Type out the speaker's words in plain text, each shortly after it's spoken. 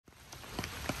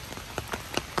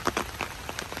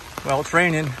Well, it's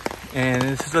raining, and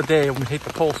this is the day when we take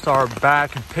the Polestar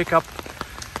back and pick up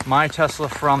my Tesla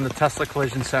from the Tesla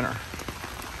Collision Center.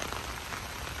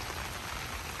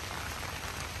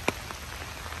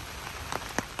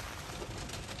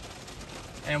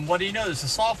 And what do you know? There's a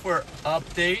software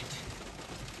update,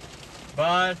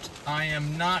 but I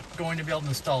am not going to be able to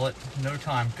install it in no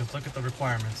time because look at the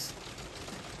requirements.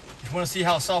 If you want to see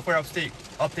how software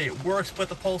update works with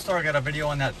the Polestar, I got a video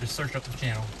on that. Just search up the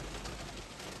channel.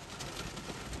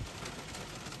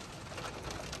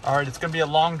 All right, it's going to be a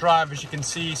long drive, as you can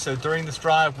see. So during this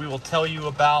drive, we will tell you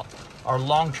about our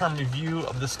long-term review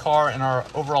of this car and our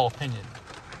overall opinion.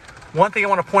 One thing I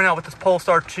want to point out with this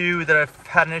Polestar 2 that I've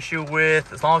had an issue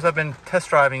with, as long as I've been test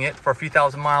driving it for a few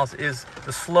thousand miles, is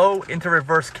the slow into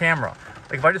reverse camera.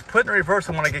 Like if I just put it in reverse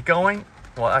and when I get going,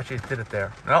 well, actually it did it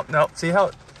there. Nope. See how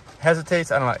it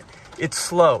hesitates? I don't know. It's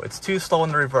slow. It's too slow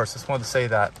in the reverse. Just wanted to say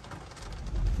that.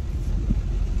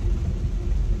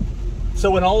 So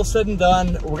when all is said and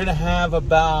done, we're going to have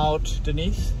about,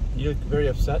 Denise, you look very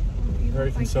upset,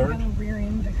 very concerned. Like we're going to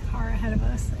rear-end the car ahead of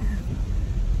us.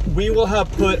 We will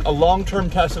have put a long-term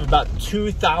test of about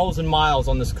 2,000 miles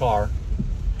on this car.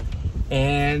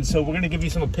 And so we're going to give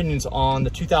you some opinions on the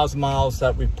 2,000 miles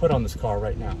that we've put on this car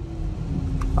right now.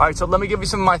 All right, so let me give you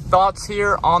some of my thoughts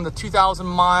here on the 2,000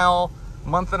 mile,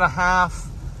 month and a half,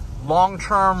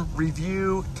 long-term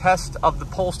review test of the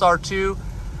Polestar 2.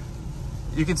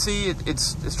 You can see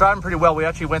it's driving pretty well. We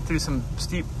actually went through some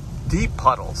deep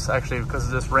puddles, actually, because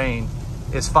of this rain.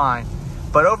 It's fine.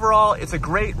 But overall, it's a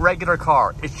great regular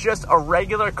car. It's just a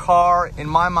regular car, in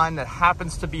my mind, that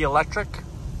happens to be electric.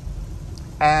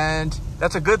 And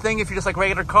that's a good thing if you just like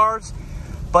regular cars.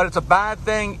 But it's a bad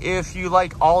thing if you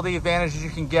like all the advantages you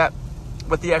can get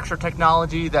with the extra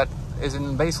technology that is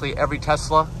in basically every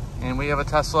Tesla. And we have a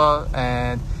Tesla,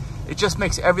 and it just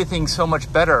makes everything so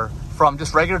much better. From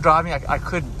just regular driving, I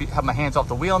could have my hands off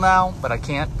the wheel now, but I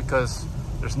can't because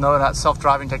there's none of that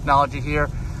self-driving technology here.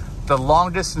 The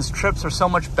long distance trips are so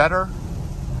much better,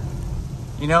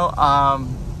 you know,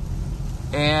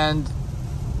 and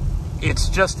it's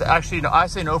just actually, you know, I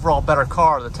say an overall better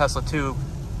car, the Tesla 2,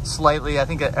 slightly. I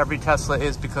think that every Tesla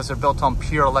is because they're built on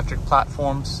pure electric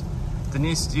platforms.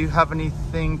 Denise, do you have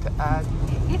anything to add?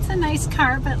 It's a nice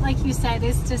car, but like you said,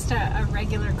 it's just a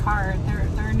regular car. There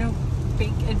are no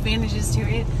big advantages to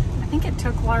it. I think it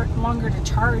took longer to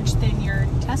charge than your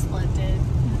Tesla did.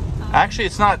 Actually,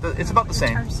 it's not. It's about the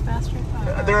same. Charges faster.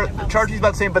 The charging is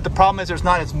about the same, but the problem is there's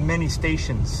not as many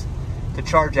stations to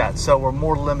charge at, so we're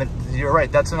more limited. You're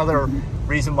right. That's another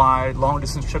reason why long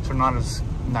distance trips are not as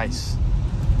nice.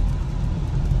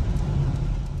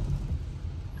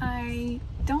 I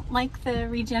don't like the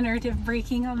regenerative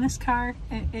braking on this car.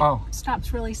 It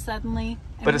stops really suddenly.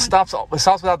 But it stops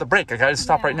without the brake. Like I just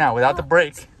stop right now without the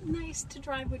brake. It's nice to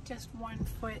drive with just one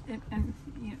foot and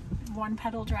you know, one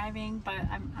pedal driving, but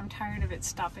I'm tired of it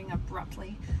stopping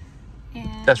abruptly.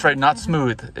 And that's right, not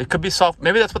smooth. It could be soft.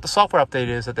 Maybe that's what the software update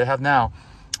is that they have now.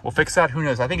 We'll fix that. Who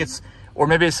knows? I think it's, or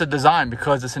maybe it's a design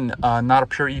because it's not a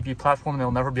pure EV platform.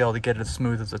 They'll never be able to get it as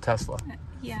smooth as a Tesla.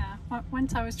 Yeah,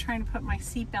 once I was trying to put my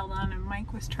seatbelt on and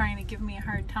Mike was trying to give me a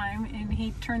hard time and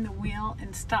he turned the wheel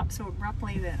and stopped so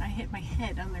abruptly that I hit my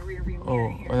head on the rearview mirror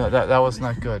here. Oh, that was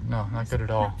not good. No, not good at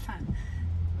all. Not fun.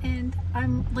 And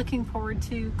I'm looking forward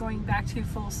to going back to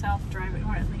full self-driving,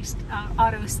 or at least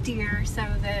auto steer, so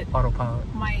that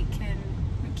autopilot. Mike can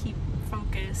keep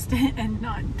focused and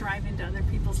not drive into other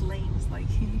people's lanes like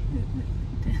he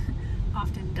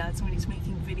often does when he's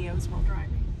making videos while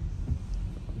driving.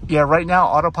 Yeah, right now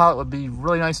autopilot would be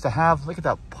really nice to have. Look at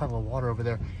that puddle of water over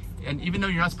there. And even though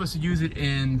you're not supposed to use it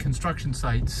in construction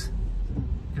sites,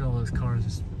 look at all those cars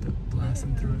just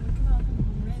blasting through it.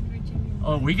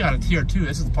 Oh, we got it here too.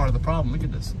 This is part of the problem. Look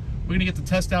at this. We're gonna get to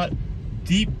test out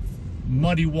deep,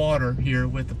 muddy water here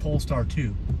with the Polestar 2.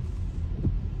 Too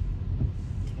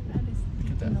bad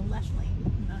it's in the left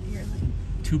lane, not your lane.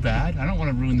 Too bad? I don't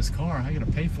want to ruin this car. I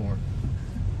gotta pay for it.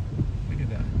 Look at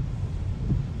that.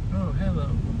 Oh, hello.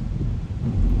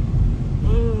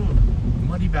 Oh,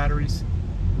 muddy batteries.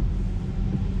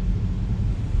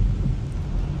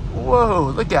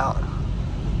 Whoa, look out.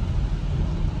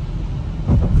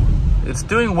 It's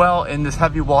doing well in this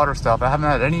heavy water stuff. I haven't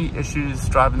had any issues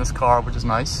driving this car, which is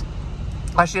nice.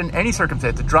 Actually, in any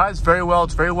circumstance, it drives very well.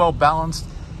 It's very well balanced,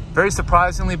 very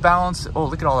surprisingly balanced. Oh,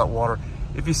 look at all that water.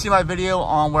 If you see my video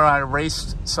on where I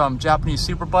raced some Japanese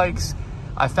super bikes,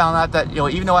 I found out that, you know,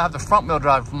 even though I have the front wheel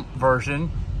drive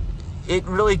version, it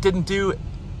really didn't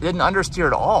understeer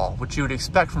at all, which you would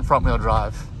expect from front wheel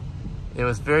drive. It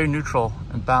was very neutral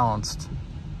and balanced.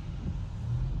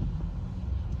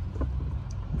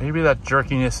 Maybe that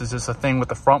jerkiness is just a thing with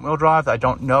the front wheel drive. I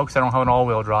don't know because I don't have an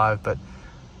all-wheel drive, but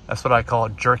that's what I call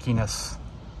it, jerkiness.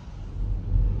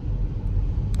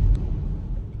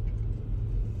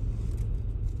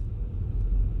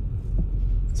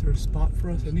 Is there a spot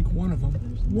for us? I think one of them.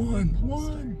 One.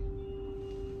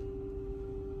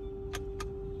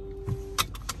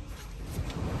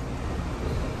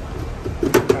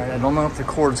 All right, I don't know if the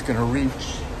cord's gonna reach.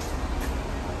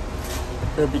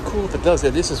 It'd be cool if it does.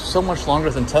 This is so much longer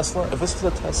than Tesla. If this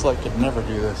was a Tesla, I could never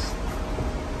do this.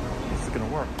 This is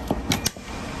gonna work.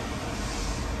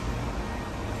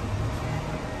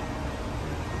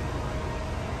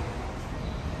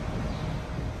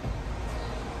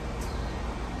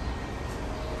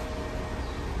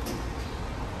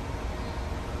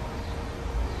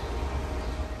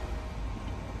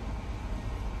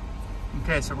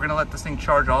 Okay, so we're gonna let this thing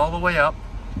charge all the way up.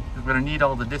 We're gonna need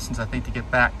all the distance, I think, to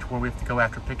get back to where we have to go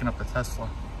after picking up the Tesla.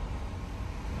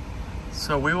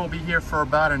 So we will be here for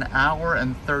about an hour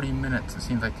and 30 minutes, it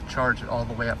seems like, to charge it all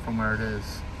the way up from where it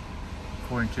is,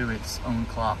 according to its own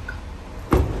clock.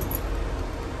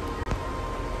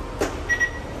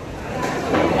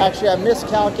 Actually, I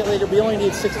miscalculated. We only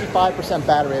need 65%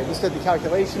 battery. I just did the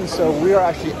calculation, so we are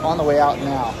actually on the way out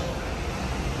now.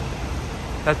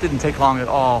 That didn't take long at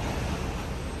all.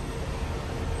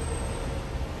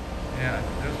 Yeah,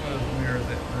 there's one of those mirrors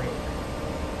that broke.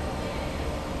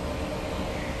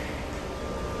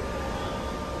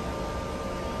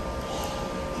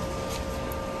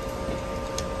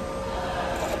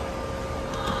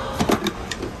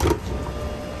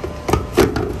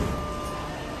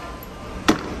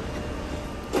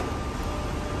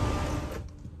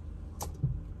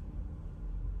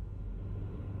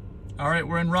 All right,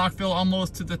 we're in Rockville,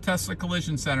 almost to the Tesla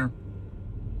Collision Center.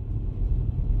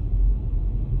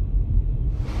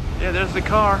 Yeah, there's the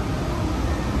car.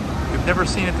 We've never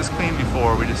seen it this clean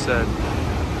before, we just said.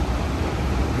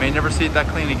 We may never see it that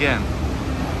clean again.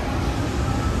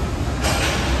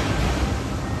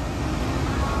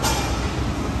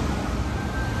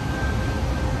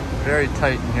 Very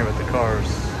tight in here with the cars.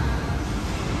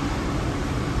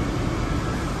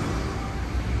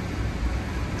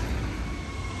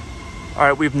 All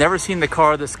right, we've never seen the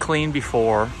car this clean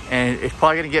before, and it's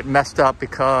probably gonna get messed up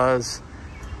because,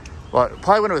 well,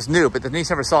 probably when it was new, but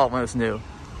Denise never saw it when it was new.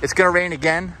 It's gonna rain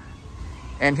again,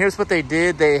 and here's what they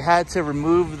did. They had to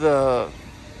remove the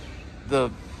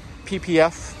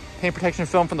PPF, paint protection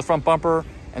film, from the front bumper,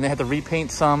 and they had to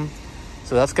repaint some.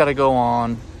 So that's gotta go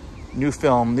on. New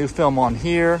film on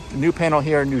here, new panel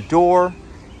here, new door,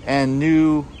 and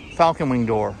new Falcon Wing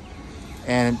door.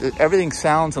 And everything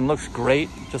sounds and looks great,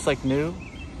 just like new.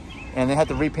 And they had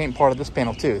to repaint part of this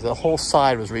panel too. The whole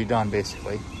side was redone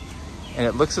basically. And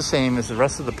it looks the same as the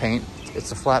rest of the paint.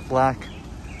 It's a flat black.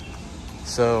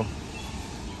 So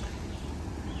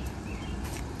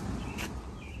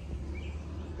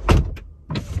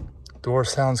door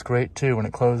sounds great too when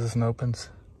it closes and opens.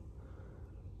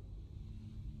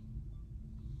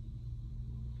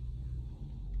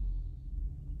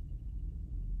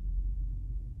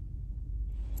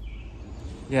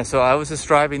 Yeah, so I was just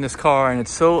driving this car, and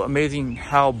it's so amazing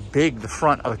how big the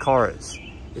front of the car is.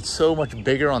 It's so much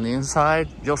bigger on the inside.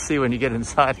 You'll see when you get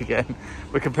inside again.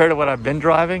 But compared to what I've been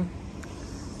driving,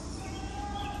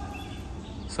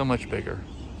 so much bigger.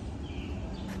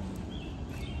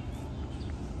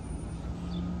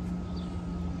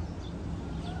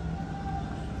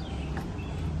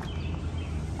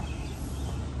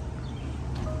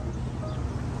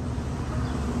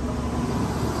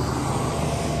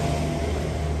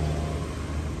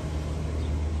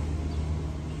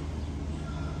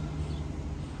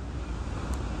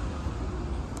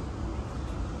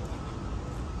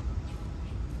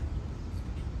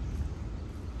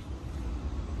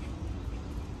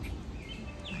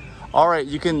 All right,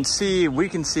 we can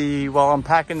see while I'm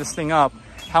packing this thing up,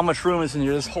 how much room is in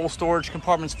here. This whole storage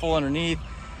compartment's full underneath.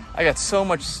 I got so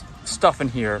much stuff in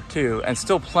here too, and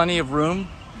still plenty of room.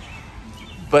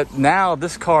 But now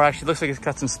this car actually looks like it's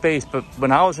got some space, but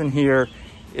when I was in here,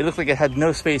 it looked like it had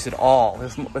no space at all.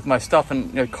 With my stuff,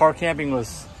 and car camping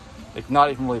was like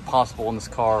not even really possible in this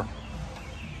car.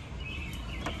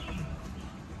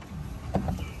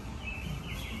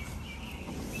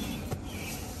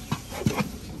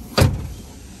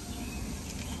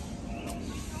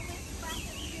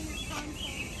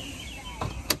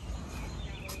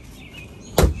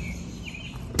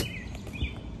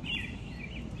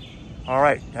 All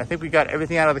right, I think we got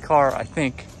everything out of the car, I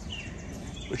think,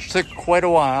 which took quite a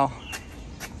while.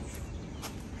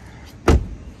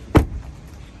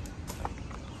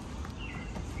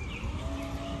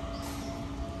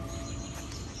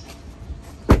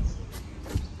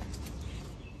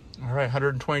 All right,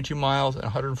 122 miles and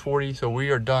 140, so we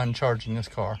are done charging this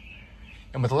car.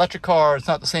 And with electric car, it's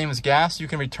not the same as gas. You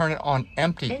can return it on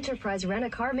empty. Enterprise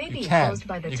rent-a-car may be can. closed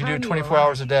by the You time can do it 24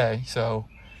 hours a day, so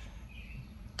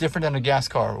different than a gas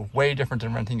car, way different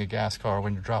than renting a gas car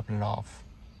when you're dropping it off.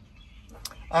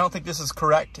 I don't think this is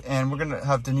correct, and we're gonna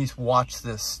have Denise watch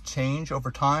this change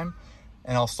over time,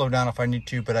 and I'll slow down if I need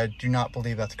to, but I do not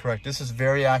believe that's correct. This is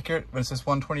very accurate. When it says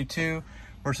 122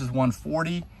 versus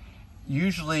 140,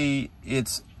 usually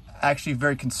it's actually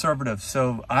very conservative.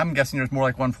 So I'm guessing there's more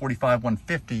like 145,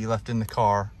 150 left in the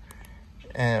car,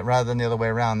 rather than the other way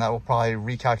around. That will probably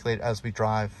recalculate as we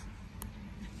drive.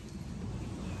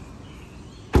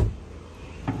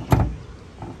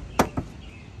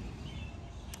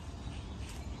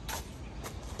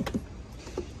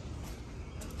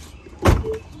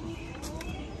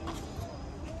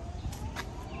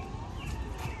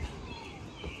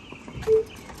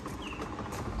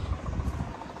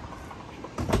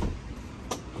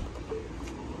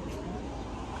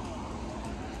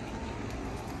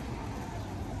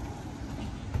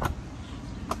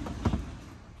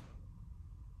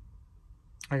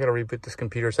 I gotta reboot this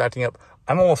computer, it's acting up.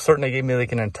 I'm almost certain they gave me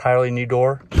like an entirely new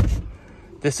door.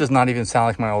 This does not even sound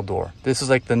like my old door. This is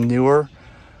like the newer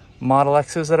Model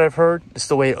X's that I've heard. It's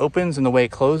the way it opens and the way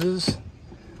it closes.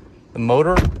 The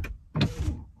motor.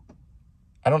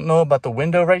 I don't know about the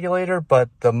window regulator, but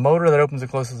the motor that opens and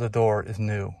closes the door is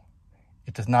new.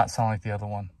 It does not sound like the other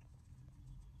one.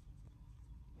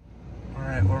 All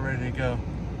right, we're ready to go.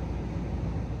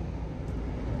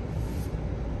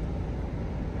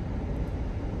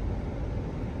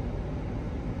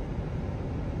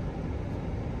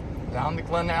 Down to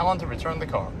Glen Allen to return the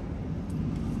car.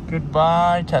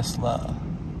 Goodbye, Tesla.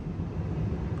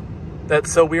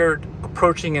 That's so weird,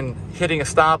 approaching and hitting a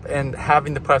stop and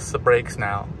having to press the brakes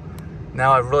now.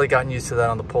 Now I've really gotten used to that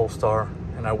on the Polestar,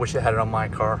 and I wish I had it on my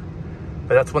car.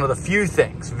 But that's one of the few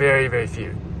things, very, very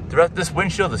few. The rest, this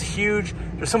windshield is huge.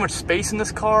 There's so much space in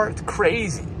this car, it's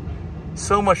crazy.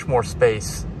 So much more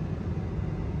space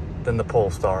than the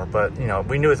Polestar, but you know,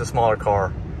 we knew it's a smaller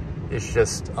car. It's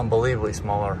just unbelievably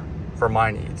smaller for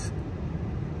my needs.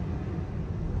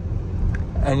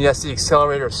 And yes, the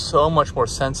accelerator is so much more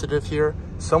sensitive here,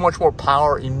 so much more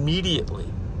power immediately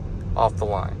off the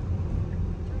line.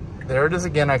 There it is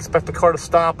again. I expect the car to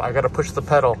stop. I gotta push the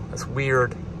pedal. It's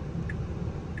weird.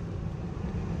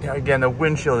 Yeah, again, the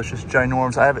windshield is just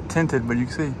ginormous. I have it tinted, but you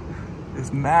can see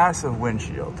this massive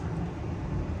windshield.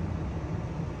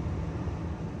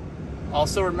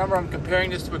 Also, remember, I'm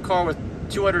comparing this to a car with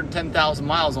 210,000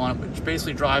 miles on it, which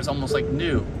basically drives almost like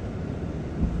new.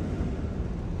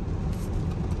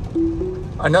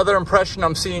 Another impression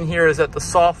I'm seeing here is that the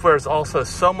software is also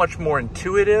so much more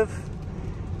intuitive,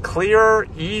 clearer,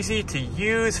 easy to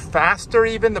use, faster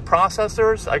even. The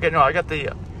processors, I got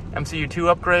the MCU2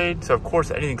 upgrade, so of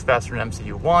course anything's faster than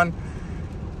MCU1.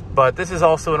 But this is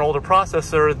also an older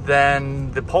processor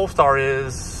than the Polestar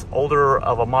is older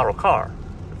of a model car,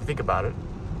 if you think about it.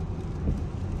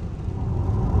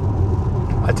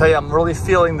 I tell you, I'm really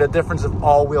feeling the difference of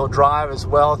all-wheel drive as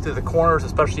well through the corners,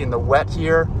 especially in the wet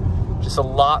here. Just a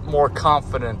lot more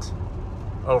confident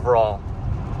overall.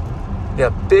 Yeah,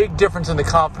 big difference in the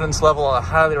confidence level. I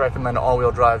highly recommend all-wheel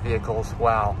drive vehicles.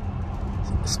 Wow.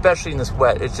 Especially in this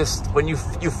wet. It's just, when you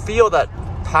feel that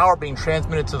power being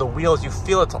transmitted to the wheels, you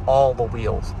feel it to all the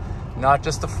wheels. Not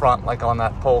just the front, like on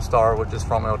that Polestar, which is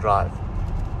front-wheel drive.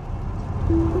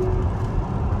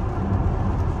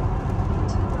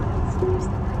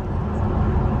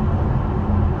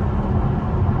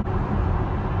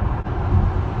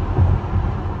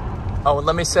 Oh, and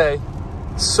let me say,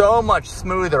 so much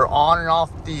smoother on and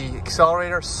off the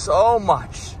accelerator, so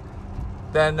much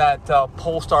than that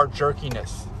Polestar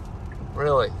jerkiness.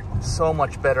 Really, so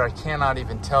much better. I cannot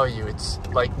even tell you. It's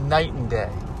like night and day.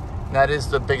 And that is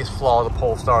the biggest flaw of the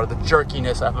Polestar, the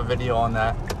jerkiness. I have a video on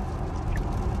that.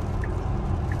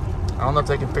 I don't know if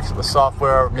they can fix it with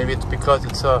software, or maybe it's because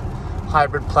it's a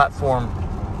hybrid platform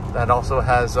that also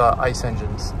has ICE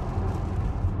engines.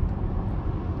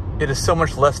 It is so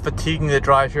much less fatiguing to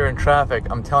drive here in traffic.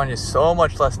 I'm telling you, so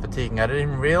much less fatiguing. I didn't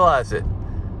even realize it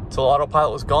until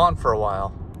autopilot was gone for a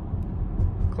while.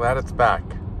 Glad it's back.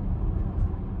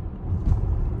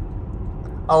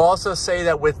 I'll also say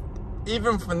that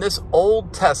even from this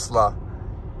old Tesla,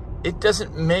 it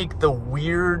doesn't make the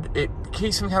weird, it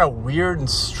keeps some kind of weird and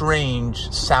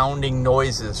strange sounding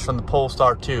noises from the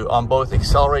Polestar 2 on both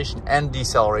acceleration and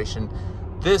deceleration.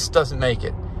 This doesn't make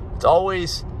it. It's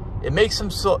always, it makes some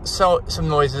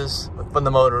noises from the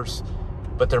motors,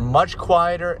 but they're much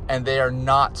quieter and they are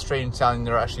not strange sounding.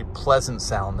 They're actually pleasant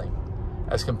sounding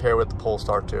as compared with the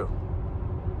Polestar 2.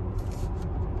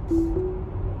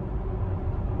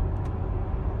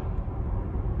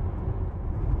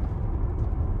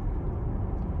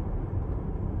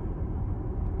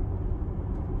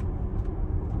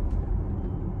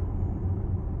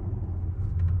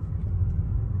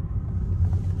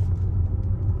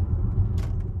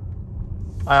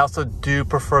 I also do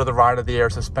prefer the ride of the air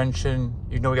suspension.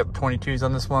 Even though we got the 22s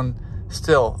on this one,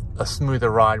 still a smoother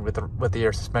ride with the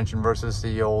air suspension versus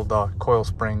the old coil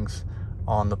springs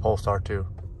on the Polestar 2.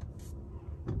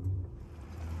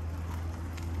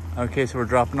 Okay, so we're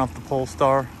dropping off the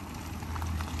Polestar,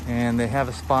 and they have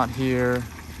a spot here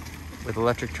with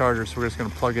electric chargers, so we're just gonna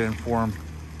plug it in for them.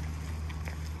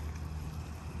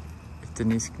 If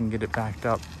Denise can get it backed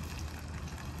up.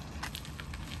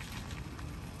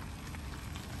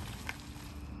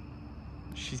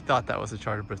 She thought that was a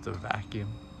charger, but it's a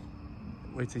vacuum.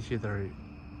 Wait till you see the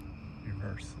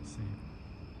reverse. Let's see.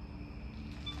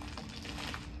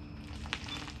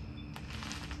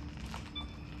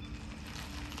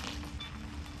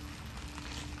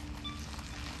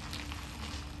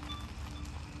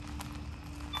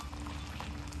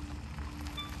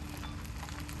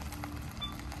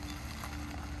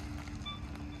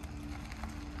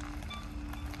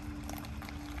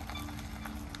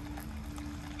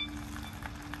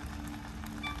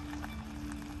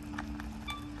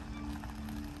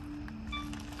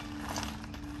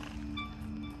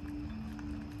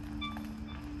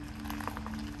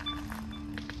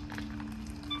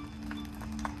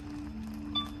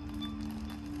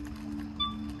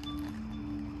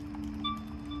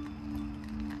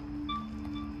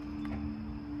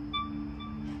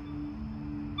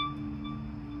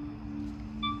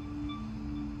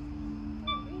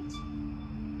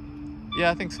 Yeah,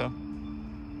 I think so.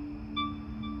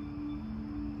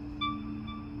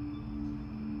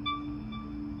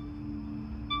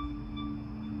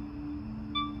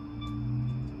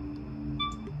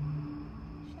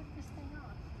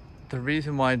 The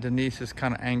reason why Denise is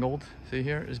kind of angled, see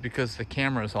here, is because the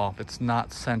camera is off. It's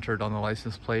not centered on the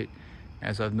license plate.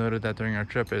 As I've noted that during our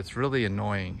trip, it's really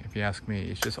annoying if you ask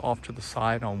me. It's just off to the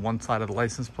side on one side of the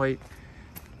license plate.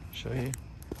 Show you.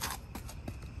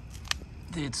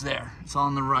 It's there, it's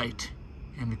on the right.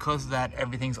 And because of that,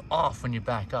 everything's off when you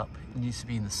back up. It needs to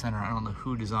be in the center. I don't know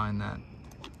who designed that.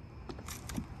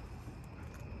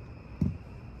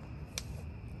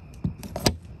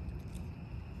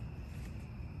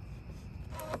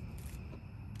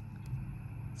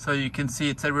 So you can see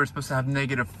it said we were supposed to have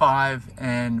 -5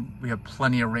 and we have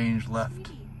plenty of range left.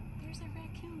 Hey, there's a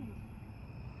raccoon.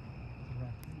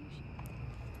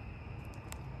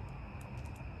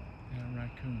 Yeah, a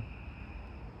raccoon.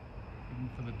 Even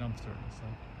for the dumpster, it looks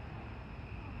like.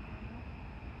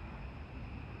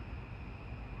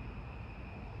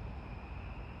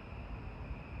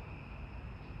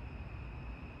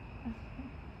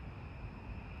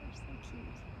 They're so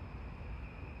cute.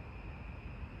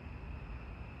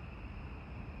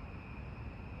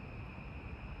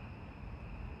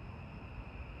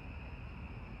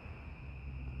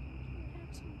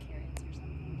 Some carrots or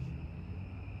something.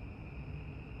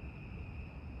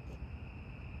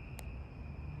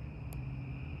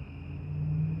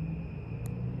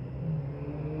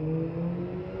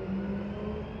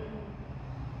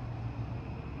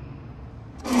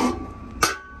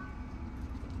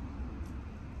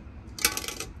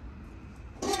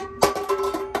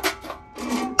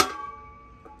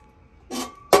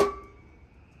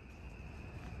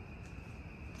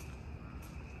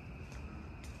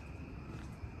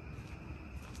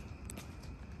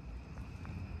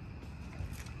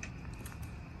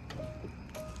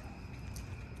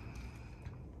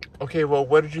 Okay, well,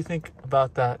 what did you think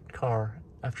about that car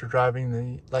after driving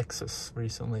the Lexus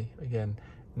recently? Again,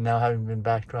 now having been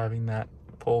back driving that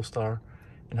Polestar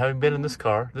and having been in this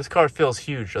car feels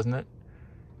huge, doesn't it?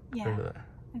 Yeah,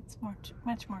 it's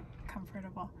much more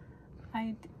comfortable.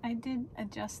 I did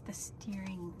adjust the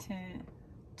steering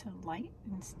to light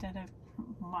instead of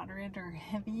moderate or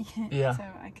heavy. Yeah. So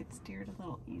I could steer it a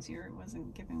little easier. It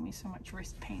wasn't giving me so much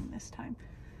wrist pain this time.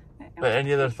 But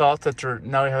any other thoughts after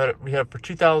now we have for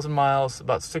 2,000 miles,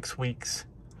 about 6 weeks,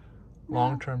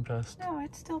 long-term test? No,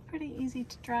 it's still pretty easy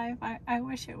to drive. I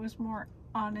wish it was more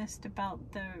honest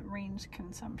about the range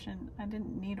consumption. I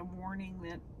didn't need a warning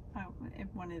that it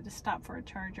wanted to stop for a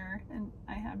charger, and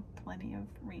I had pleny of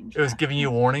range. It was giving you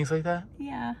warnings like that?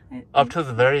 Yeah. Up to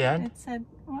the very end? It said,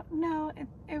 well, no,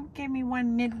 it gave me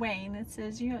one midway, and it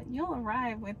says you'll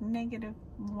arrive with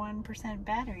 -1%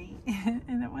 battery.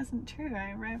 And it wasn't true.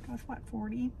 I arrived with, what,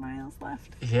 40 miles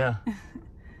left? Yeah.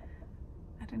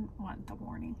 I didn't want the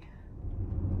warning.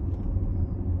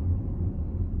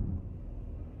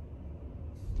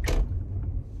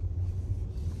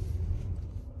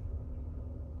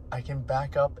 I can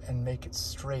back up and make it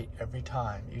straight every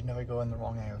time, even if I go in the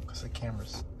wrong angle because the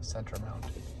camera's center mount.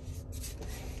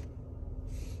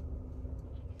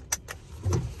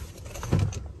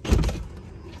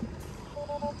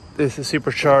 This is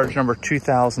supercharged number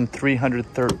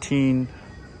 2313.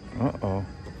 Uh-oh.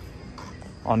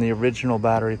 On the original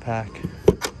battery pack.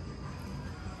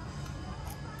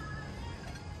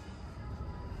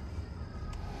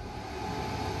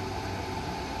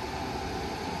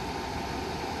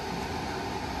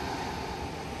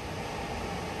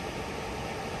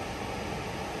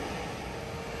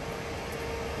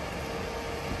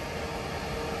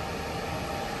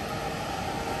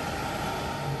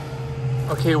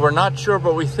 Okay, we're not sure,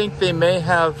 but we think they may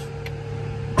have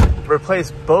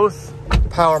replaced both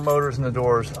power motors in the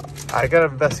doors. I gotta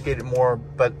investigate it more,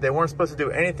 but they weren't supposed to do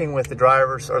anything with the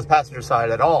driver's or the passenger side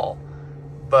at all.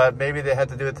 But maybe they had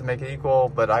to do it to make it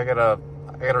equal, but I gotta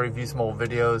review some old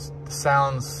videos.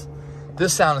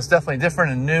 This sound is definitely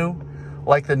different and new,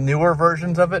 like the newer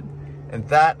versions of it, and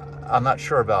that I'm not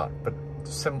sure about, but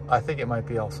I think it might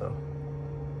be also.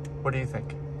 What do you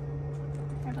think?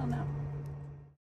 I don't know.